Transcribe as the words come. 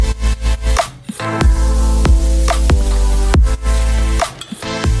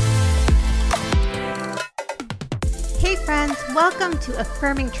to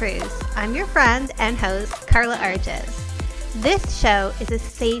Affirming Truths. I'm your friend and host, Carla Arges. This show is a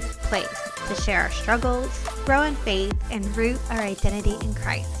safe place to share our struggles, grow in faith, and root our identity in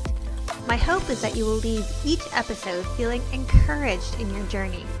Christ. My hope is that you will leave each episode feeling encouraged in your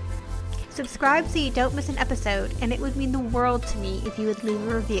journey. Subscribe so you don't miss an episode, and it would mean the world to me if you would leave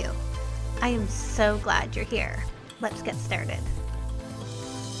a review. I am so glad you're here. Let's get started.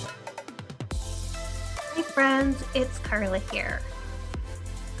 Hey friends, it's Carla here.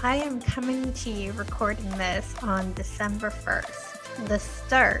 I am coming to you recording this on December 1st, the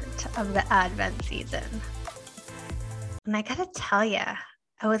start of the Advent season. And I gotta tell you,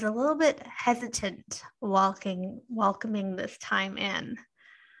 I was a little bit hesitant welcoming this time in.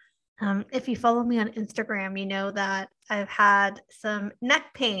 If you follow me on Instagram, you know that I've had some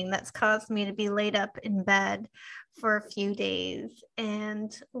neck pain that's caused me to be laid up in bed for a few days.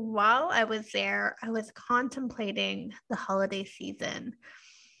 And while I was there, I was contemplating the holiday season.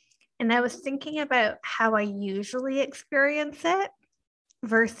 And I was thinking about how I usually experience it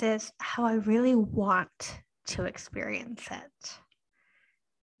versus how I really want to experience it.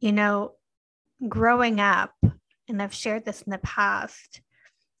 You know, growing up, and I've shared this in the past,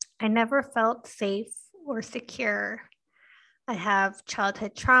 I never felt safe or secure. I have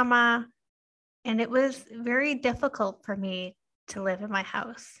childhood trauma, and it was very difficult for me to live in my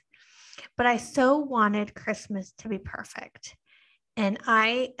house. But I so wanted Christmas to be perfect. And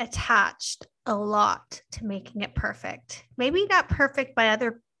I attached a lot to making it perfect. Maybe not perfect by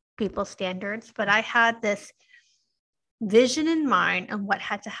other people's standards, but I had this vision in mind of what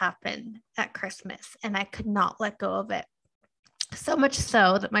had to happen at Christmas, and I could not let go of it. So much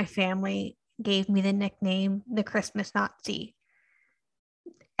so that my family gave me the nickname, the Christmas Nazi.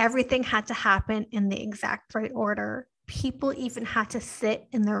 Everything had to happen in the exact right order. People even had to sit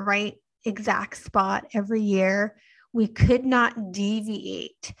in the right exact spot every year. We could not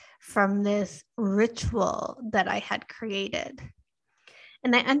deviate from this ritual that I had created.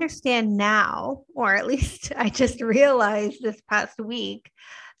 And I understand now, or at least I just realized this past week,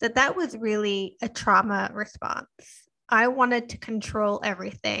 that was really a trauma response. I wanted to control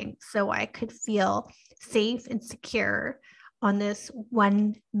everything so I could feel safe and secure on this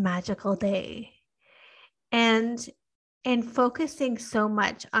one magical day. And focusing so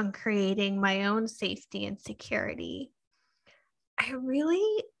much on creating my own safety and security, I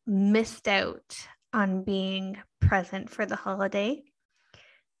really missed out on being present for the holiday.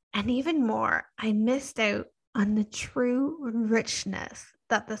 And even more, I missed out on the true richness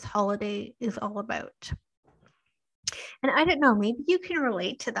that this holiday is all about. And I don't know, maybe you can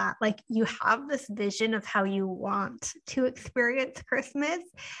relate to that. Like, you have this vision of how you want to experience Christmas,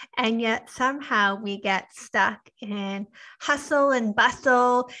 and yet somehow we get stuck in hustle and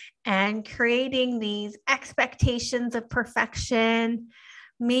bustle and creating these expectations of perfection.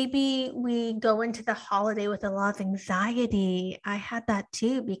 Maybe we go into the holiday with a lot of anxiety. I had that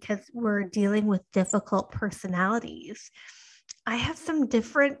too, because we're dealing with difficult personalities. I have some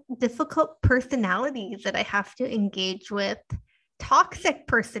difficult personalities that I have to engage with, toxic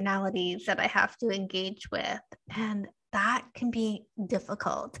personalities that I have to engage with, and that can be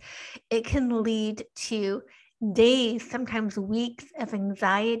difficult. It can lead to days, sometimes weeks of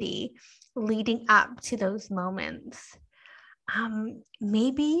anxiety leading up to those moments.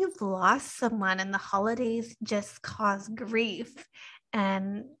 Maybe you've lost someone and the holidays just cause grief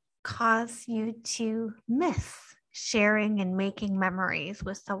and cause you to miss sharing and making memories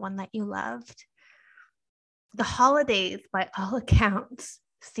with someone that you loved. The holidays, by all accounts,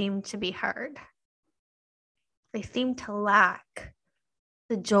 seem to be hard. They seem to lack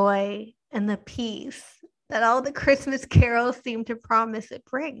the joy and the peace that all the Christmas carols seem to promise it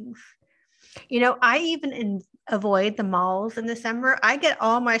brings. You know, I even avoid the malls in December. I get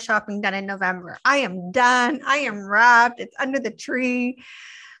all my shopping done in November. I am done. I am wrapped. It's under the tree.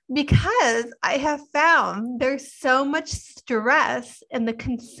 Because I have found there's so much stress in the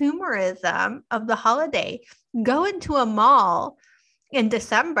consumerism of the holiday. Go into a mall in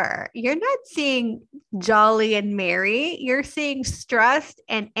December, you're not seeing jolly and merry. You're seeing stressed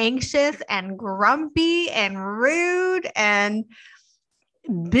and anxious and grumpy and rude and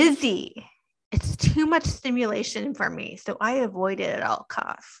busy. It's too much stimulation for me, so I avoid it at all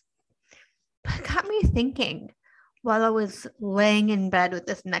costs. But it got me thinking, while I was laying in bed with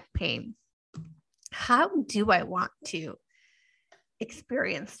this neck pain, how do I want to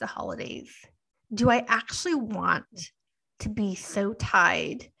experience the holidays? Do I actually want to be so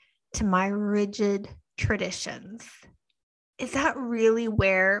tied to my rigid traditions? Is that really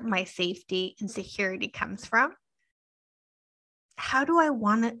where my safety and security comes from? How do I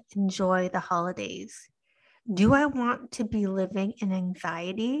want to enjoy the holidays? Do I want to be living in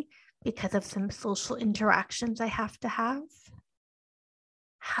anxiety because of some social interactions I have to have?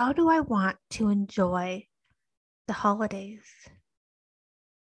 How do I want to enjoy the holidays?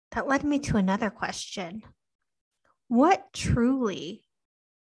 That led me to another question. What truly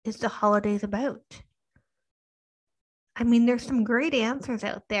is the holidays about? I mean, there's some great answers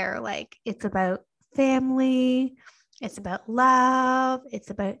out there, like it's about family, it's about love, it's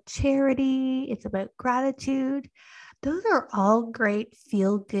about charity, it's about gratitude. Those are all great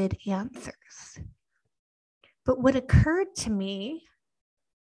feel good answers. But what occurred to me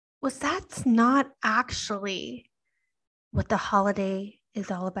was that's not actually what the holiday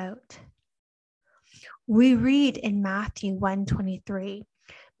is all about. We read in Matthew 1:23,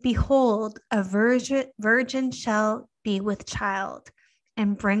 behold, a virgin shall be with child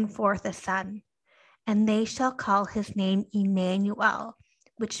and bring forth a son, and they shall call his name Emmanuel,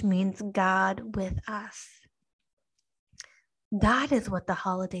 which means God with us. That is what the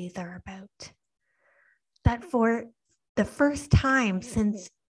holidays are about. That for the first time since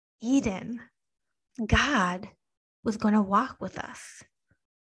Eden, God was going to walk with us.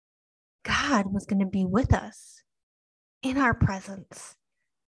 God was going to be with us in our presence.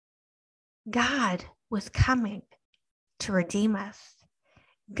 God was coming to redeem us.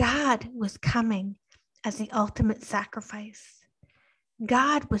 God was coming as the ultimate sacrifice.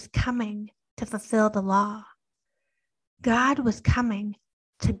 God was coming to fulfill the law. God was coming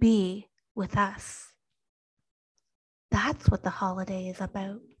to be with us. That's what the holiday is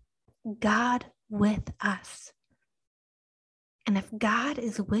about. God with us. And if God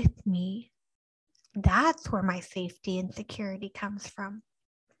is with me, that's where my safety and security comes from.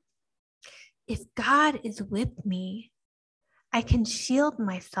 If God is with me, I can shield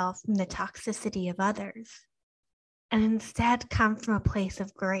myself from the toxicity of others and instead come from a place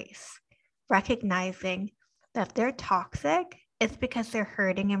of grace, recognizing that if they're toxic, it's because they're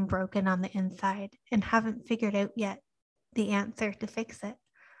hurting and broken on the inside and haven't figured out yet the answer to fix it.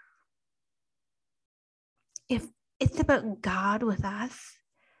 If it's about God with us,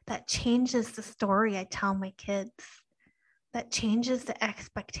 that changes the story I tell my kids. That changes the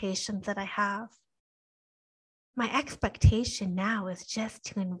expectations that I have. My expectation now is just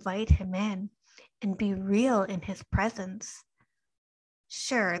to invite him in and be real in his presence.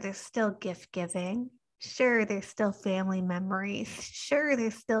 Sure, there's still gift giving. Sure, there's still family memories. Sure,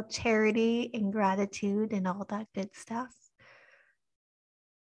 there's still charity and gratitude and all that good stuff.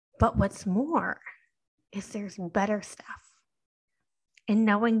 But what's more is there's better stuff. And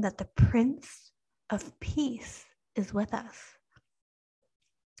knowing that the Prince of Peace is with us.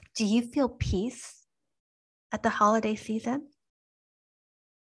 Do you feel peace at the holiday season?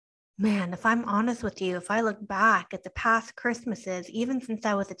 Man, if I'm honest with you, if I look back at the past Christmases, even since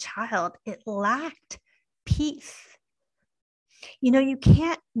I was a child, it lacked peace. You know, you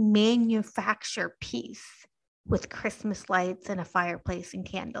can't manufacture peace with Christmas lights and a fireplace and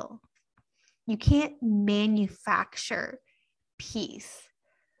candle. You can't manufacture peace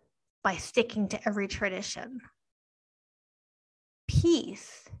by sticking to every tradition.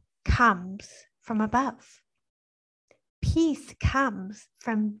 Peace comes from above. Peace comes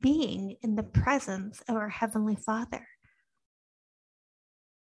from being in the presence of our Heavenly Father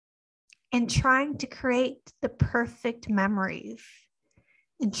and trying to create the perfect memories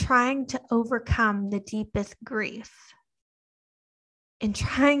and trying to overcome the deepest grief and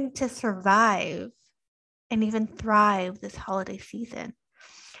trying to survive and even thrive this holiday season.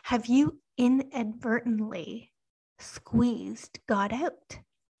 Have you inadvertently squeezed God out?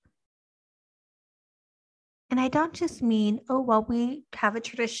 And I don't just mean, oh, well, we have a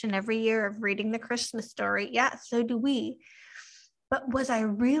tradition every year of reading the Christmas story. Yeah, so do we. But was I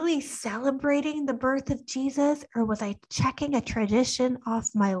really celebrating the birth of Jesus, or was I checking a tradition off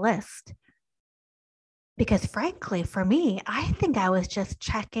my list? Because frankly, for me, I think I was just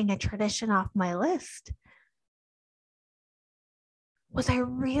checking a tradition off my list. Was I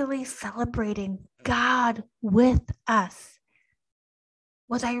really celebrating God with us?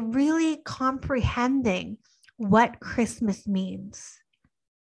 Was I really comprehending what Christmas means?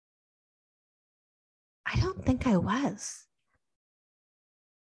 I don't think I was.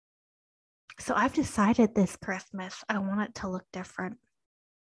 So I've decided this Christmas, I want it to look different.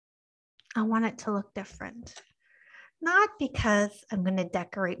 I want it to look different. Not because I'm going to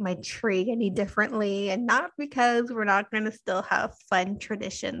decorate my tree any differently, and not because we're not going to still have fun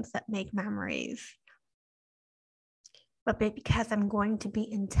traditions that make memories, but because I'm going to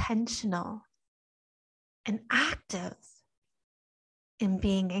be intentional and active in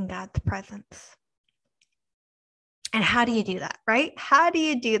being in God's presence. And how do you do that, right? How do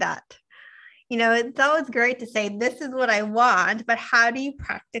you do that? It's always great to say, this is what I want, but how do you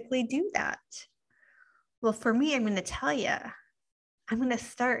practically do that? Well, for me, I'm going to tell you, I'm going to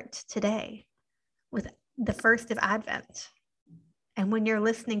start today with the first of Advent. And when you're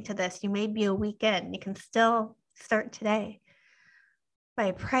listening to this, you may be a weekend. You can still start today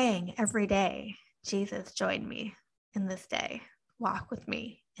by praying every day, Jesus, join me in this day. Walk with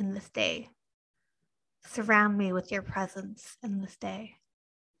me in this day. Surround me with your presence in this day.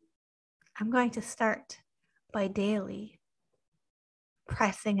 I'm going to start by daily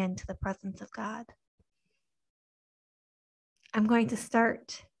pressing into the presence of God. I'm going to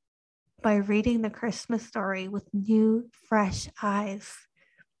start by reading the Christmas story with new, fresh eyes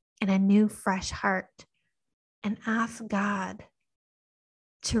and a new, fresh heart, and ask God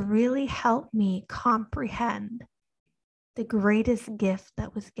to really help me comprehend the greatest gift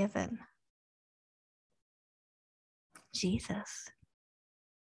that was given, Jesus.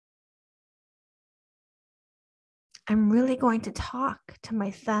 I'm really going to talk to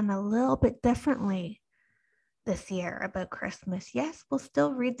my son a little bit differently this year about Christmas. Yes, we'll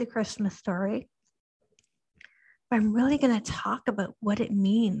still read the Christmas story, but I'm really going to talk about what it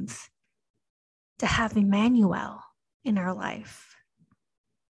means to have Emmanuel in our life,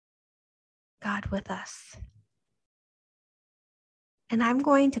 God with us. And I'm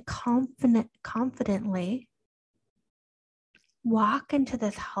going to confidently walk into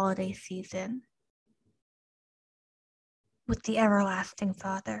this holiday season with the everlasting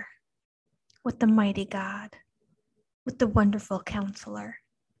Father, with the mighty God, with the wonderful Counselor,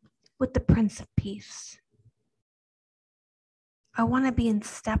 with the Prince of Peace. I want to be in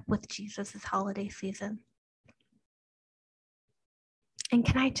step with Jesus this holiday season. And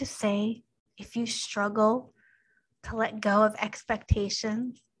can I just say, if you struggle to let go of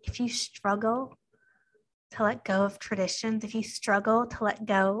expectations, if you struggle to let go of traditions, if you struggle to let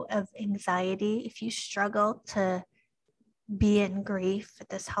go of anxiety, if you struggle to be in grief at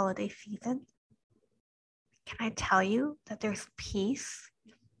this holiday season, can I tell you that there's peace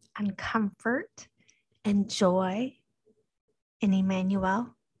and comfort and joy in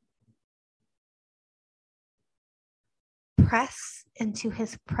Emmanuel? Press into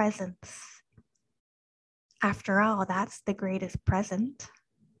his presence. After all, that's the greatest present.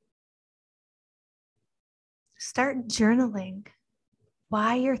 Start journaling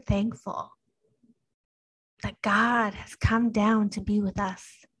why you're thankful that God has come down to be with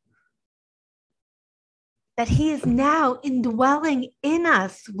us, that he is now indwelling in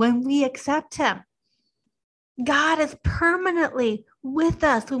us when we accept him. God is permanently with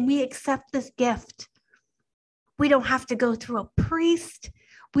us when we accept this gift. We don't have to go through a priest.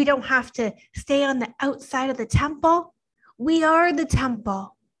 We don't have to stay on the outside of the temple. We are the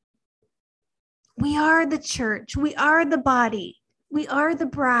temple. We are the church. We are the body. We are the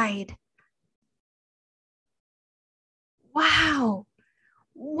bride. Wow,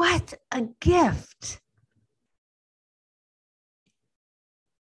 what a gift.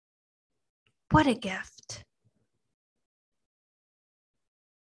 What a gift.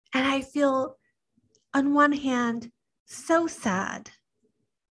 And I feel, on one hand, so sad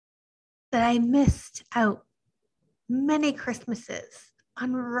that I missed out many Christmases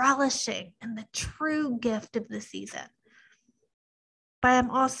on relishing in the true gift of the season. But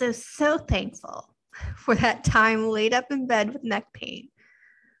I'm also so thankful for that time laid up in bed with neck pain,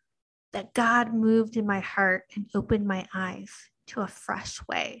 that God moved in my heart and opened my eyes to a fresh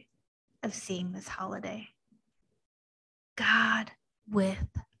way of seeing this holiday. God with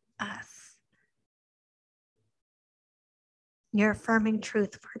us. Your affirming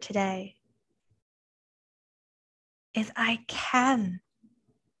truth for today is I can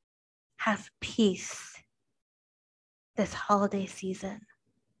have peace this holiday season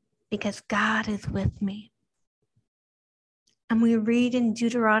because God is with me. And we read in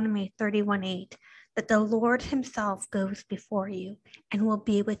Deuteronomy 31:8 that the Lord himself goes before you and will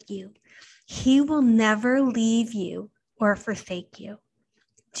be with you. He will never leave you or forsake you.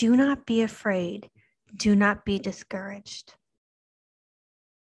 Do not be afraid. Do not be discouraged.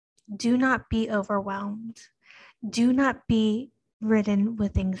 Do not be overwhelmed. Do not be ridden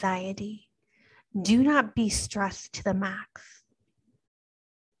with anxiety. Do not be stressed to the max.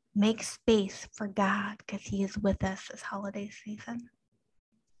 Make space for God because he is with us this holiday season.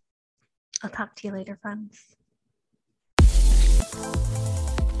 I'll talk to you later, friends.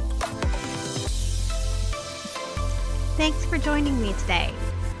 Thanks for joining me today.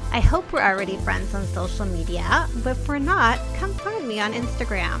 I hope we're already friends on social media, but if we're not, come find me on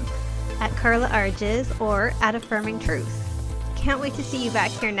Instagram at Carla Arges or at Affirming Truth. Can't wait to see you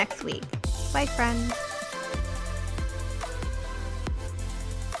back here next week. Bye, friends.